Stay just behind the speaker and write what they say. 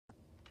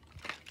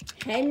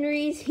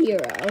Henry's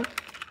hero.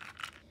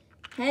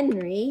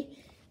 Henry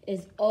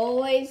is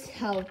always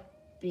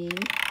helping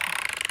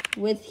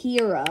with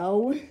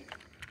Hero.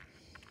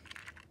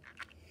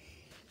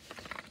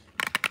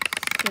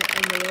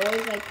 And they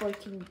always like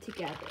working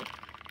together.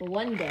 But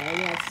one day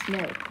we had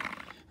smoke.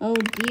 Oh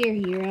dear,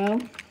 Hero.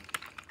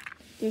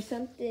 There's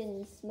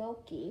something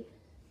smoky.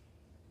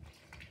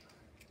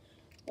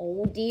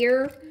 Oh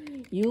dear,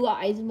 you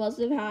guys must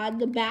have had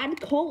the bad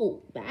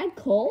coal. Bad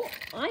coal?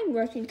 I'm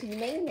rushing to the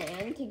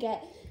mainland to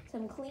get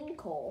some clean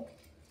coal.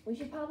 We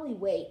should probably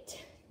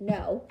wait.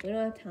 No, we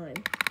don't have time.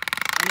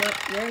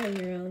 You're on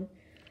your own.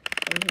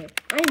 Okay.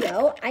 I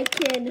know, I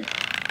can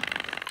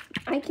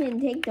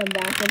take them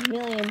back as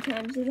million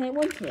times as I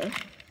want to.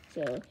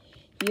 So,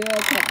 Hero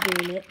kept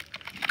doing it.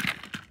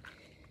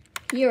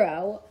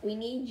 Hero, we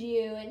need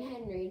you and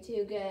Henry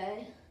to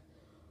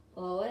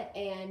go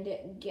and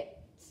get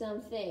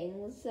some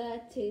things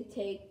to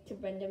take to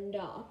Brendam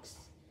Docks.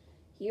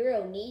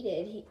 Hero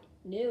knew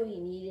he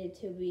needed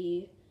to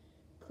be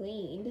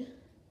cleaned.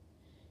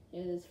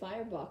 His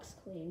firebox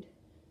cleaned.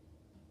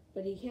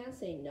 But he can't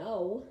say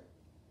no.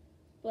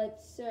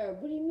 But sir,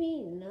 what do you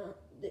mean?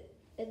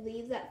 It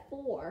leaves at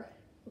 4.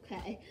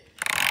 Okay.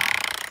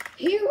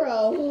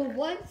 Hero,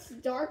 what's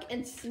dark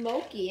and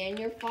smoky in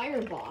your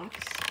firebox?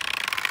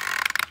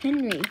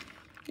 Henry,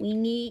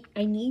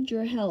 I need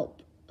your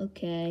help.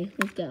 Okay,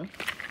 let's go.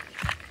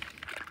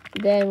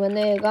 Then when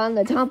they got on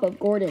the top of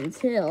Gordon's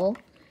Hill,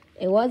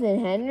 it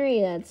wasn't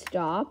Henry that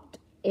stopped.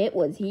 It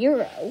was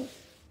Hero.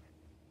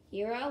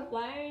 Hero,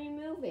 why are you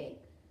moving?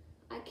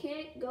 I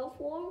can't go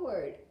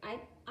forward.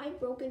 I've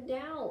broken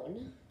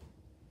down.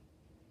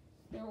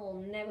 No,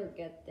 we'll never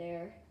get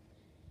there.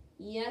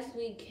 Yes,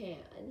 we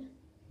can.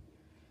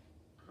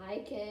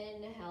 I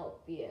can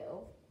help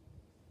you.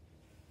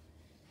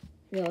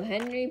 No,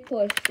 Henry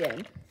pushed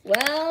him.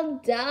 Well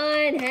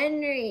done,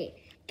 Henry.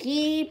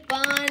 Keep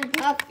on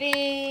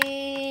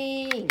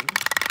puffing.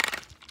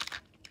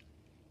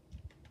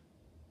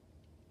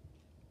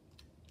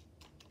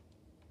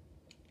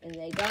 And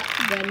they got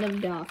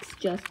Brendam Docks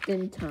just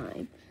in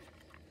time.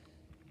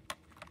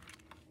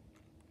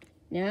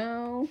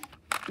 Now,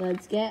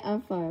 let's get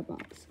our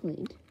firebox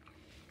cleaned.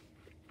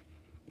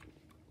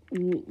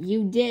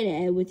 You did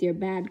it with your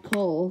bad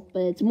coal,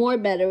 but it's more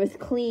better with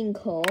clean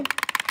coal.